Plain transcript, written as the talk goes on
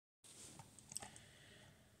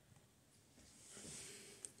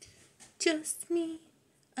Just me,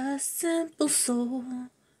 a simple soul,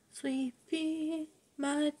 sweet pea,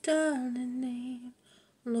 my darling name,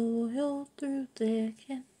 loyal through thick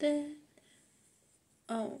and thin.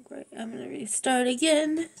 Oh, great, I'm gonna restart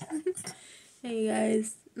again. Hey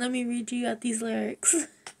guys, let me read you out these lyrics.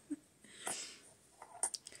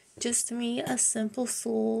 Just me, a simple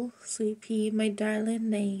soul, sweet pea, my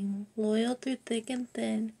darling name, loyal through thick and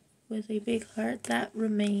thin, with a big heart that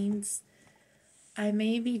remains. I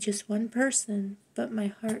may be just one person, but my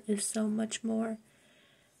heart is so much more.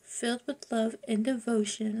 Filled with love and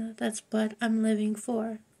devotion, that's what I'm living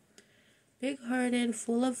for. Big-hearted,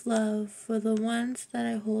 full of love for the ones that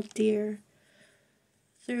I hold dear.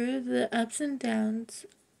 Through the ups and downs,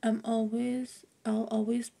 I'll always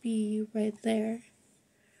be right there.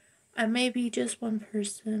 I may be just one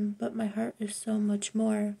person, but my heart is so much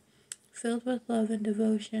more. Filled with love and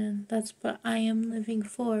devotion, that's what I am living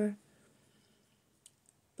for.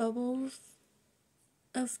 Bubbles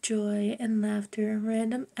of joy and laughter,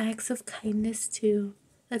 random acts of kindness too.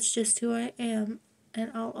 That's just who I am, and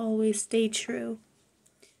I'll always stay true.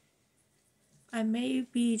 I may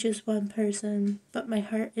be just one person, but my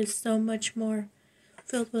heart is so much more,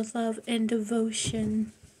 filled with love and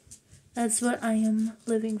devotion. That's what I am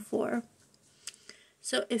living for.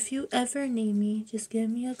 So if you ever need me, just give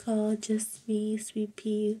me a call, just me, Sweet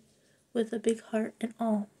Pea, with a big heart and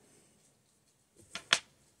all.